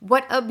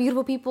What up,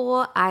 beautiful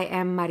people? I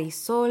am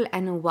Marisol,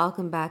 and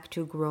welcome back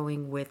to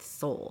Growing with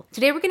Soul.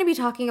 Today, we're going to be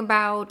talking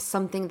about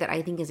something that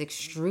I think is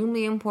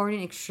extremely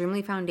important,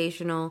 extremely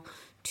foundational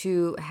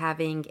to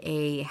having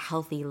a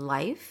healthy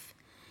life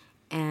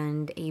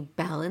and a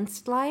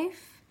balanced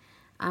life,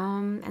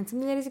 and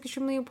something that is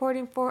extremely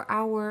important for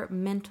our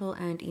mental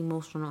and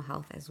emotional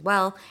health as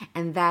well,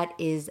 and that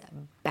is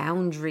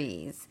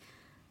boundaries.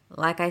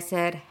 Like I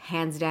said,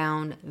 hands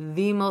down,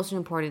 the most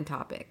important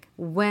topic.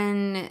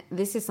 When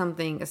this is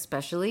something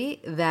especially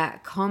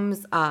that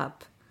comes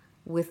up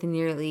with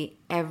nearly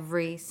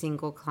every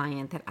single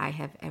client that I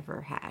have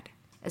ever had.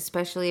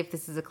 Especially if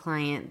this is a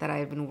client that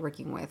I've been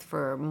working with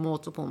for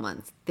multiple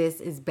months. This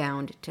is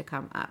bound to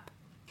come up.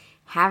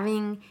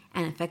 Having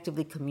and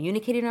effectively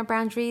communicating our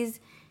boundaries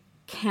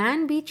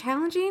can be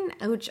challenging,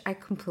 which I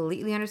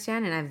completely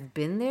understand and I've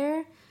been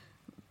there,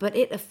 but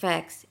it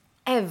affects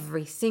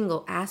every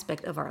single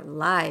aspect of our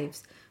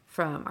lives,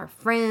 from our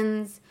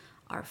friends,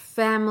 our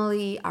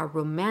family, our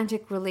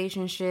romantic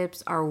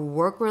relationships, our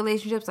work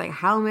relationships. Like,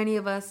 how many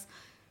of us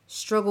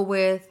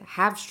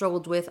have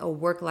struggled with a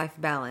work-life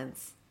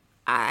balance?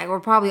 We're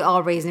probably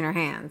all raising our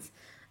hands.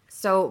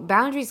 So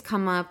boundaries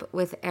come up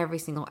with every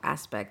single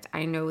aspect.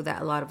 I know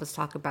that a lot of us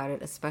talk about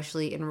it,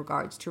 especially in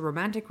regards to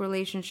romantic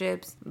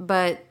relationships,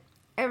 but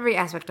every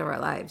aspect of our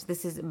lives,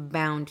 this is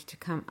bound to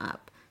come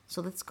up.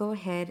 So let's go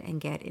ahead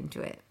and get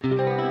into it.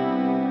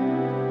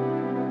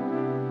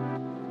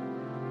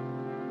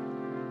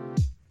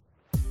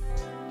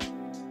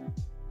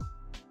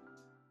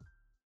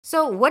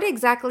 So what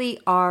exactly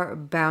are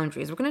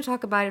boundaries? We're going to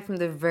talk about it from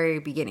the very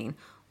beginning.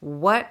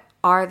 What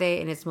are they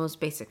in its most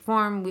basic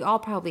form? We all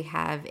probably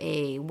have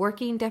a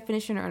working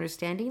definition or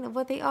understanding of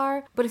what they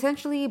are, but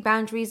essentially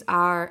boundaries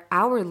are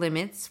our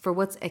limits for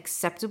what's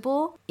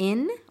acceptable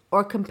in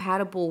or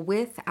compatible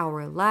with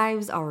our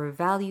lives, our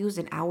values,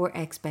 and our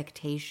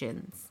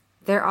expectations.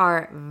 There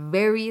are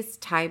various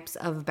types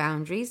of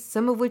boundaries,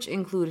 some of which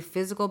include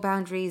physical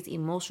boundaries,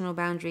 emotional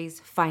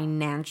boundaries,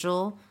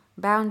 financial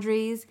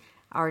boundaries,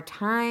 our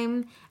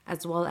time,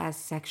 as well as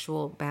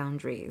sexual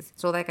boundaries.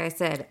 So like I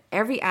said,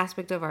 every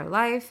aspect of our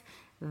life,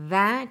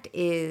 that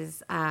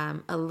is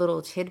a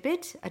little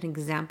tidbit, an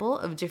example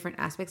of different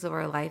aspects of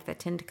our life that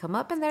tend to come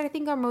up and that I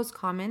think are most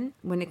common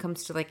when it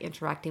comes to like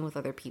interacting with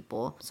other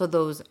people. So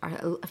those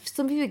are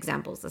some few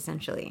examples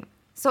essentially.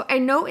 So I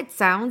know it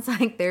sounds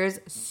like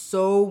there's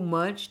so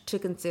much to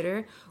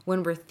consider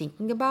when we're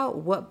thinking about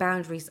what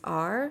boundaries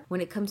are when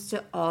it comes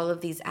to all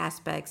of these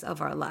aspects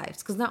of our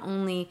lives. Because not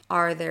only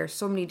are there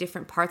so many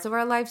different parts of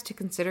our lives to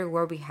consider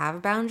where we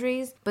have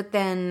boundaries, but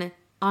then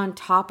on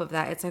top of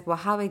that, it's like, well,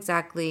 how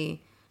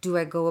exactly do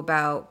I go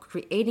about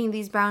creating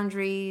these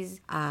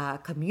boundaries,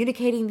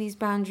 communicating these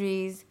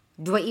boundaries?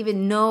 Do I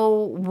even know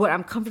what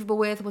I'm comfortable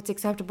with, what's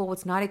acceptable,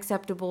 what's not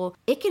acceptable?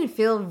 It can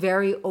feel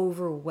very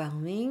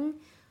overwhelming.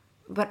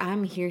 But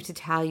I'm here to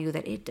tell you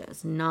that it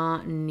does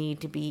not need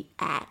to be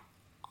at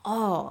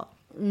all.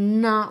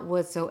 Not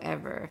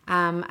whatsoever.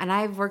 And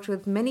I've worked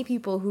with many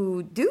people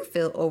who do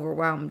feel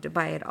overwhelmed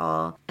by it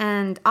all.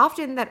 And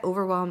often that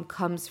overwhelm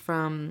comes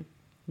from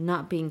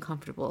not being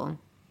comfortable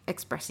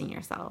expressing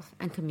yourself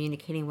and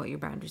communicating what your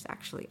boundaries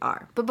actually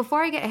are. But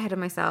before I get ahead of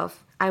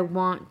myself, I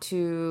want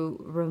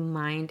to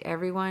remind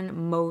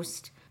everyone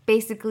most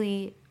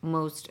foundationally,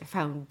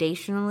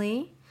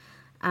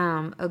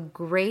 a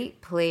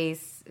great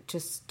place to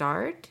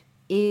start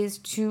is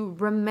to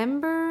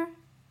remember,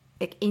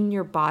 like, in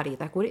your body,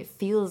 like what it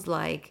feels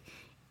like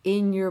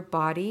in your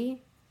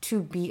body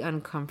to be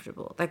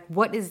uncomfortable. Like,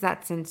 what is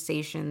that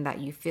sensation that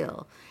you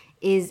feel?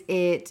 Is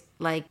it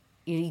like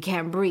you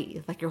can't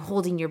breathe, like you're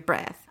holding your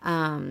breath?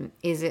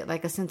 Is it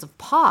like a sense of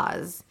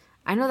pause?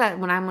 I know that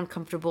when I'm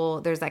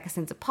uncomfortable, there's like a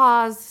sense of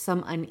pause,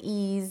 some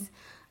unease,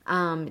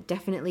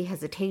 definitely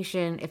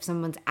hesitation. If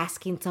someone's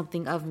asking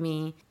something of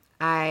me,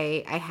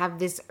 I have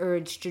this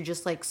urge to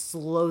just like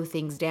slow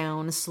things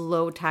down,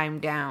 slow time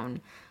down,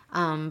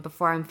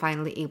 before I'm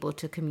finally able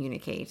to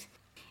communicate.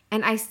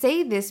 And I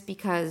say this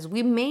because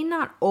we may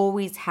not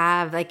always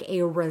have like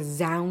a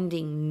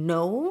resounding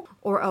no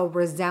or a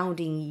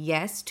resounding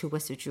yes to a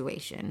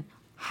situation.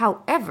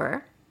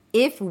 However,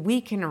 if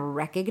we can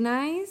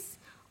recognize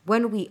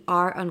when we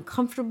are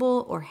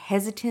uncomfortable or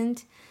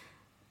hesitant,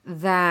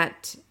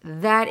 that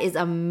is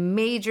a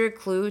major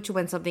clue to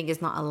when something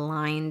is not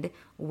aligned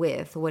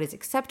with what is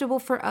acceptable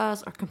for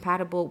us or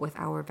compatible with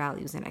our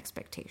values and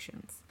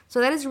expectations. So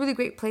that is a really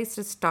great place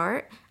to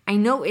start. I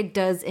know it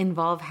does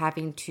involve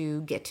having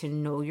to get to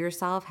know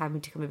yourself,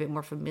 having to become a bit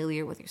more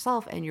familiar with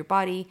yourself and your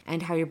body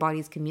and how your body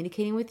is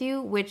communicating with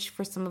you, which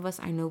for some of us,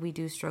 I know we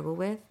do struggle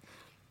with.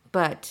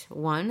 But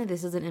one,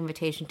 this is an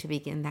invitation to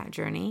begin that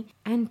journey.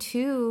 And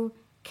two,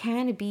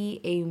 can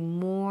be a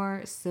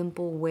more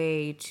simple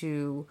way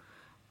to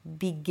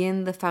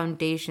begin the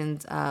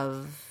foundations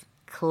of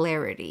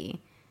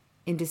clarity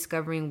in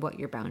discovering what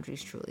your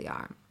boundaries truly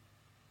are.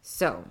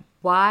 So,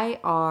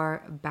 why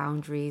are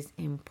boundaries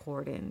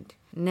important?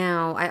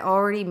 Now, I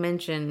already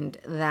mentioned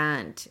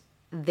that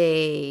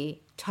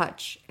they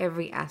touch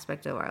every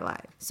aspect of our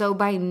life. So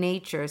by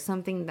nature,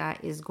 something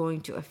that is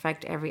going to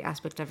affect every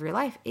aspect of your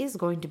life is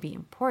going to be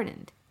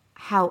important.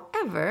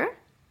 However,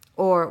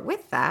 or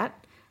with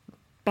that,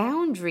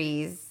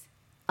 boundaries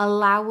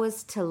allow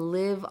us to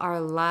live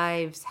our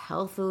lives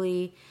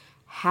healthily,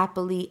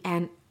 happily,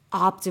 and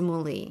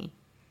optimally.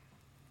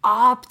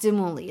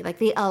 Like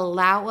they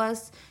allow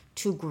us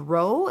to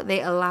grow,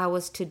 they allow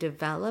us to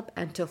develop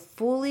and to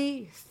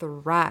fully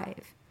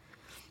thrive.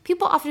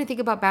 People often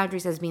think about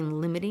boundaries as being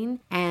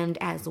limiting and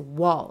as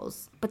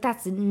walls, but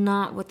that's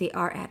not what they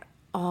are at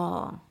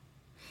all.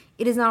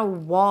 It is not a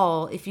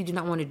wall if you do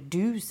not want to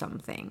do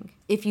something.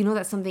 If you know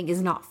that something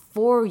is not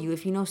for you,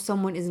 if you know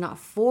someone is not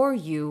for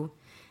you,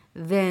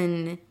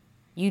 then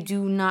you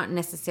do not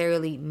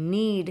necessarily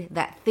need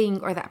that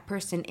thing or that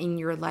person in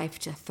your life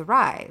to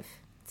thrive.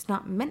 It's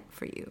not meant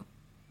for you.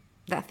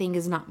 That thing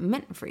is not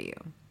meant for you.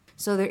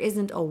 So there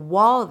isn't a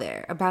wall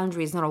there. A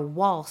boundary is not a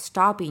wall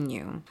stopping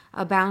you.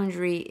 A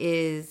boundary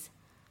is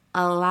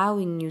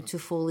allowing you to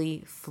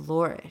fully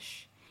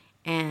flourish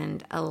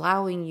and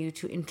allowing you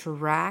to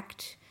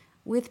interact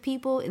with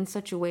people in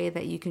such a way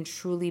that you can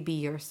truly be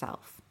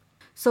yourself.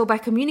 So by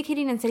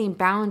communicating and setting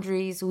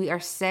boundaries, we are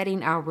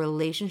setting our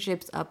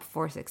relationships up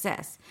for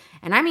success.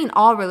 And I mean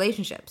all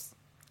relationships.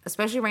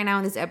 Especially right now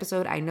in this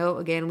episode, I know,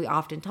 again, we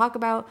often talk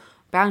about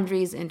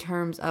boundaries in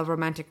terms of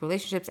romantic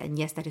relationships. And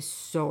yes, that is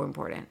so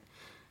important.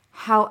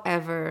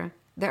 However,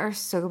 there are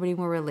so many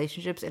more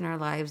relationships in our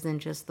lives than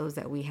just those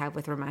that we have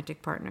with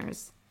romantic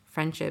partners,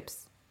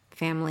 friendships,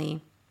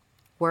 family,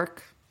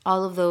 work.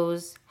 All of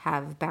those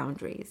have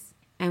boundaries.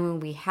 And when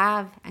we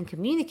have and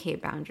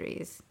communicate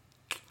boundaries,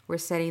 we're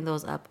setting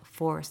those up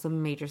for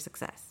some major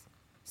success.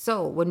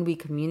 So when we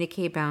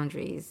communicate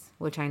boundaries,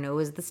 which I know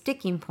is the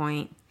sticking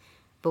point,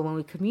 but when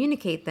we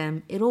communicate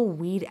them, it'll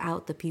weed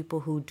out the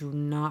people who do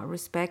not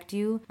respect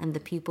you and the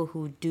people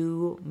who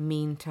do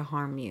mean to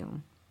harm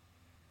you.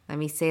 Let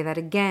me say that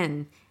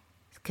again.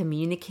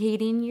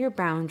 Communicating your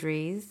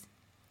boundaries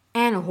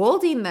and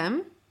holding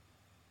them,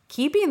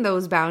 keeping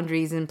those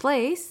boundaries in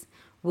place,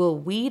 will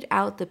weed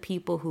out the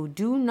people who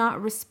do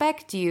not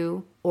respect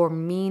you or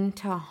mean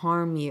to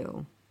harm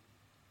you.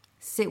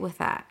 Sit with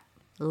that.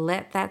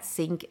 Let that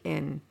sink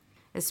in,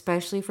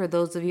 especially for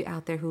those of you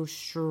out there who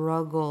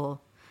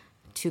struggle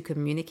to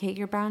communicate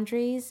your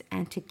boundaries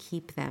and to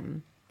keep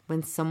them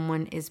when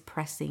someone is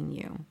pressing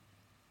you.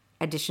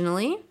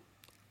 Additionally,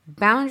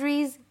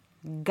 boundaries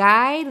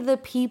guide the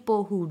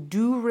people who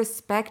do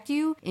respect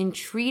you in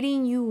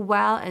treating you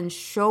well and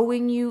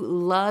showing you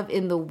love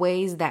in the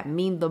ways that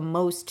mean the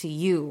most to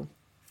you.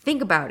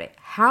 Think about it.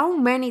 How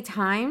many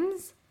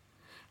times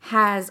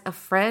has a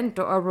friend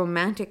or a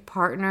romantic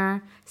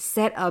partner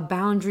set a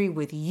boundary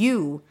with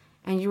you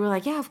and you were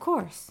like, yeah, of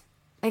course.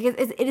 Like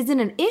it isn't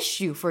an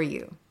issue for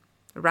you,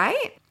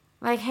 right?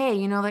 Like,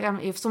 hey,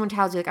 if someone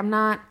tells you, I'm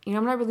not really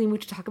in the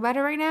mood to talk about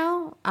it right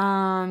now.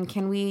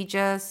 Can we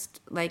just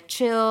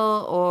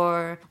chill,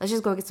 or let's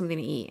just go get something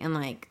to eat and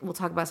we'll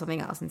talk about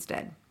something else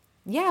instead.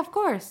 Yeah, of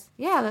course.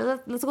 Yeah,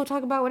 let's go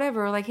talk about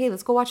whatever. Or hey,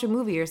 let's go watch a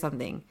movie or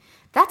something.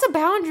 That's a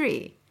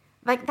boundary.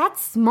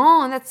 That's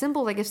small and that's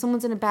simple. If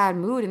someone's in a bad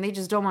mood and they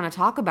just don't want to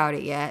talk about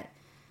it yet,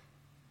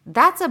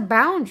 that's a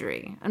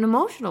boundary, an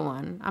emotional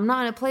one. I'm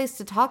not in a place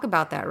to talk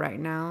about that right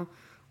now.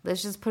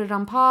 Let's just put it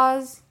on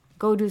pause.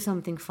 Go do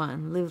something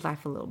fun. Live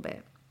life a little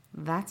bit.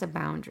 That's a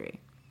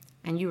boundary.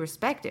 And you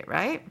respect it,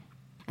 right?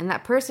 And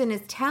that person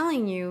is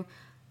telling you,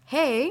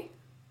 hey,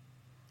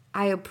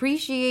 I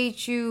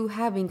appreciate you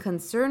having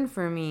concern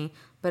for me,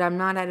 but I'm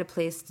not at a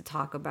place to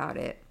talk about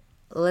it.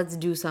 Let's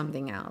do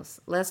something else.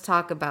 Let's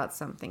talk about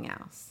something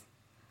else.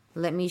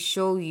 Let me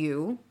show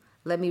you,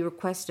 let me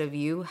request of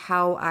you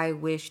how I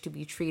wish to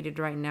be treated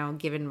right now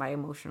given my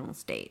emotional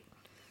state.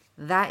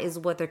 That is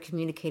what they're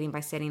communicating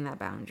by setting that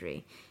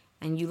boundary.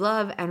 And you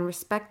love and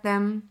respect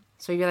them.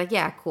 So you're like,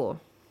 yeah, cool.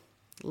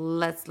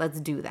 Let's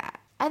do that.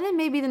 And then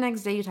maybe the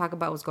next day you talk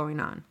about what's going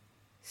on.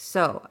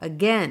 So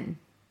again,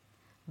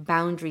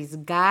 boundaries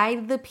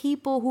guide the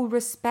people who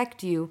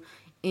respect you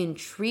in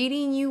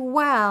treating you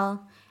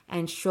well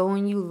and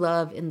showing you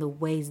love in the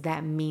ways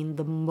that mean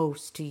the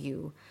most to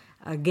you.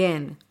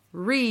 Again,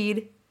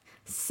 read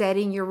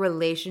setting your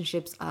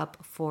relationships up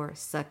for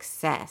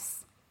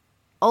success.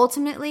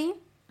 Ultimately,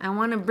 I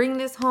want to bring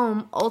this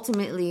home.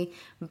 Ultimately,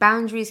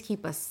 boundaries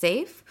keep us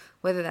safe,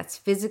 whether that's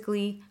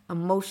physically,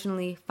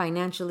 emotionally,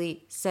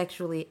 financially,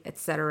 sexually,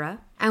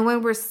 etc. And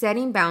when we're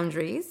setting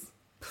boundaries,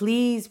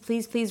 please,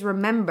 please, please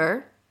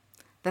remember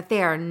that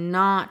they are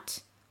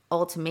not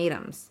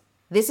ultimatums.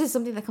 This is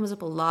something that comes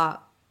up a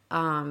lot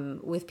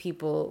with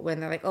people when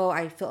they're like, oh,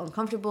 I feel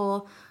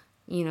uncomfortable,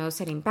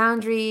 setting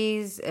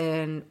boundaries,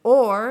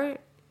 or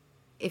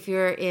if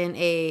you're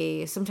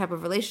in some type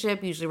of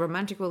relationship, usually a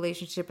romantic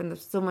relationship, and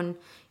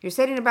you're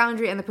setting a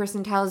boundary and the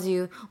person tells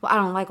you, well, I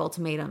don't like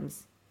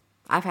ultimatums.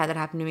 I've had that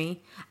happen to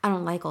me. I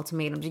don't like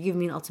ultimatums. You give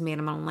me an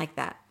ultimatum, I don't like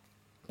that.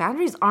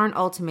 Boundaries aren't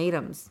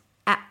ultimatums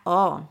at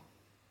all.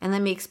 And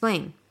let me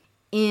explain.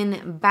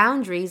 In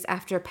Boundaries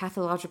After a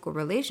Pathological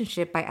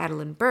Relationship by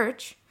Adeline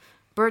Birch,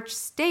 Birch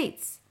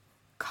states,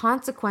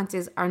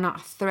 Consequences are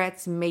not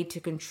threats made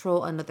to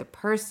control another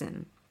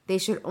person. They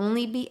should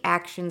only be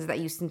actions that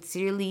you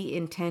sincerely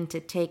intend to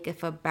take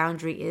if a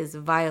boundary is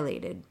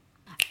violated.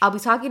 I'll be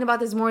talking about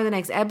this more in the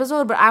next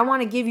episode, but I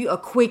want to give you a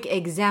quick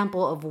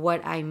example of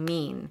what I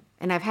mean.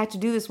 And I've had to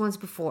do this once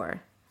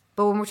before.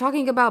 But when we're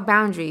talking about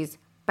boundaries,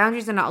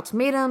 boundaries are not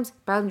ultimatums.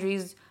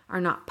 Boundaries are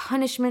not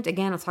punishment.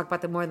 Again, I'll talk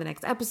about that more in the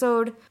next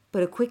episode.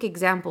 But a quick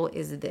example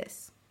is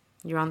this.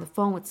 You're on the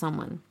phone with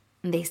someone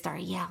and they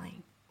start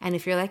yelling. And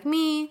if you're like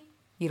me,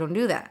 you don't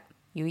do that.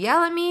 You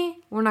yell at me,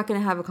 we're not going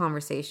to have a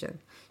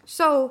conversation.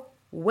 So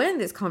when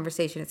this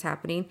conversation is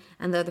happening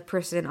and the other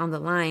person on the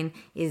line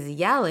is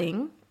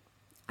yelling,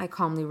 I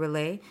calmly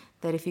relay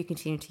that if you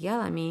continue to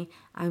yell at me,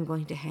 I'm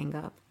going to hang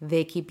up.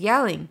 They keep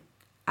yelling.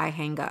 I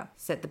hang up.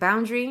 Set the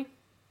boundary.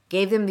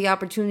 Gave them the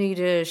opportunity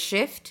to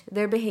shift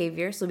their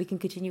behavior so we can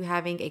continue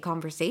having a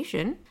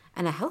conversation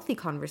and a healthy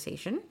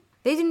conversation.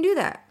 They didn't do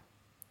that.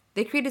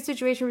 They created a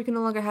situation where we can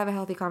no longer have a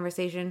healthy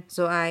conversation,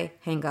 so I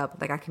hang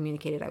up like I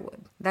communicated I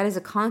would. That is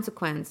a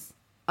consequence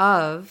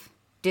of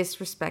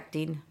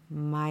disrespecting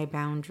my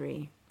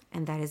boundary,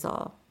 and that is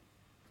all.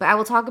 But I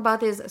will talk about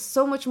this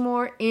so much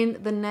more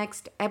in the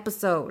next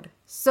episode.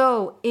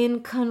 So,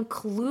 in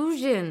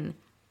conclusion,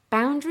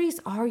 boundaries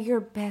are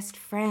your best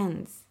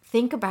friends.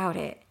 Think about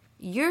it.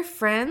 Your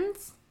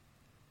friends,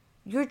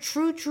 your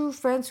true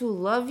friends who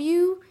love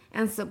you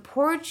and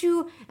support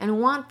you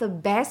and want the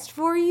best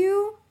for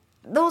you,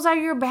 those are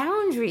your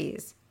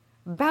boundaries.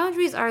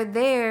 Boundaries are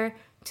there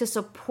to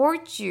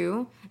support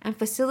you and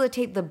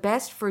facilitate the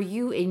best for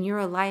you in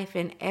your life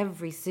in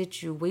every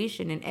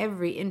situation, in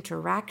every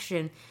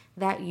interaction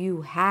that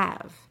you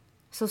have.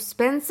 So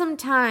spend some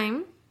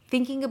time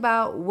thinking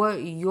about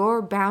what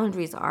your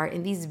boundaries are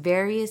in these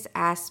various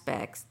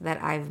aspects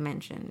that I've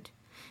mentioned.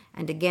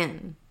 And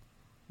again,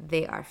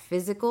 they are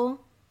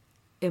physical,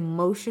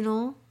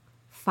 emotional,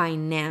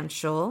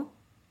 financial,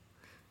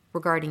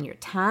 regarding your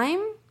time,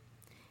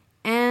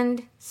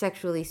 and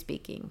sexually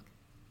speaking.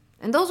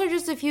 And those are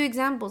just a few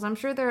examples. I'm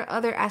sure there are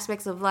other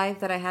aspects of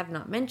life that I have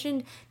not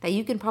mentioned that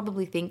you can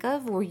probably think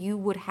of where you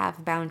would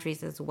have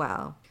boundaries as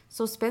well.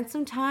 So spend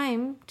some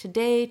time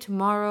today,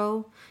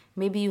 tomorrow.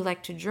 Maybe you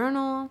like to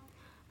journal.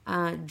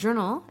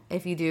 Journal,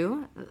 if you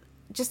do.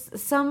 Just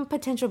some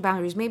potential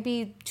boundaries,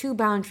 maybe 2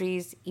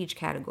 boundaries each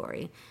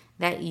category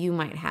that you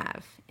might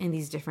have in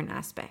these different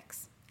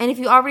aspects. And if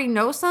you already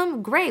know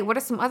some, great. What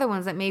are some other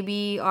ones that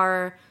maybe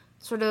are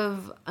sort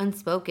of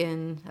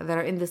unspoken, that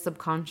are in the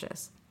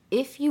subconscious?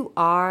 If you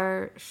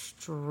are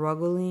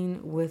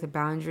struggling with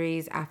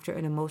boundaries after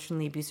an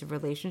emotionally abusive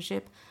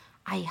relationship,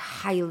 I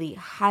highly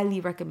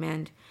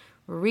recommend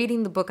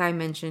reading the book I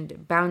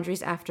mentioned,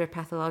 Boundaries After a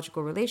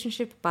Pathological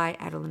Relationship by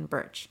Adeline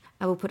Birch.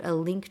 I will put a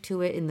link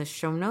to it in the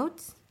show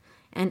notes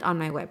and on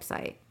my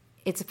website.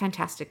 It's a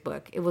fantastic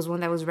book. It was one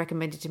that was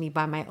recommended to me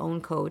by my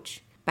own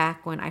coach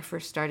back when I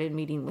first started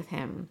meeting with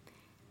him.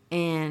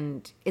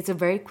 And it's a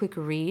very quick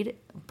read,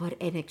 but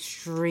an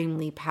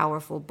extremely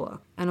powerful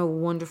book and a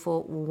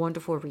wonderful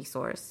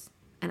resource.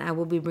 And I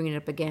will be bringing it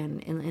up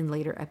again in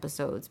later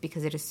episodes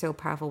because it is so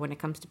powerful when it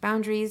comes to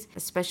boundaries,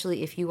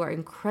 especially if you are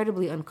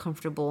incredibly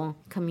uncomfortable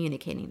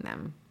communicating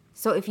them.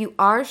 So if you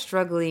are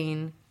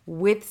struggling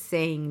with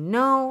saying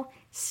no,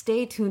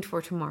 stay tuned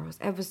for tomorrow's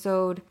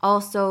episode.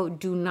 Also,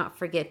 do not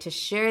forget to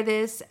share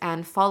this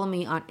and follow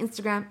me on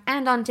Instagram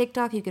and on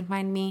TikTok. You can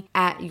find me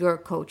at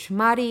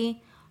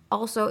YourCoachMari.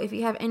 Also, if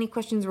you have any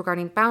questions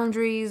regarding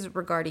boundaries,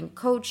 regarding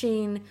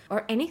coaching,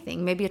 or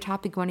anything, maybe a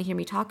topic you want to hear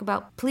me talk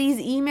about, please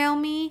email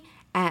me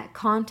at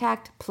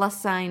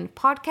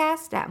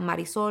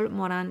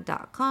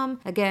contact+podcast@marisolmoran.com.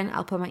 Again,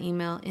 I'll put my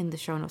email in the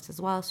show notes as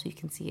well so you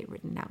can see it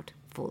written out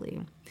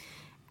fully.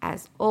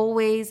 As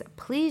always,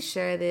 please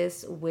share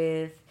this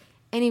with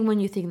anyone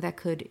you think that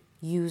could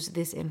use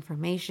this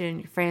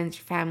information, your friends,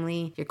 your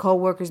family, your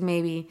coworkers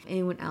maybe,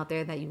 anyone out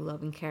there that you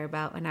love and care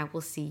about, and I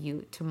will see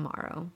you tomorrow.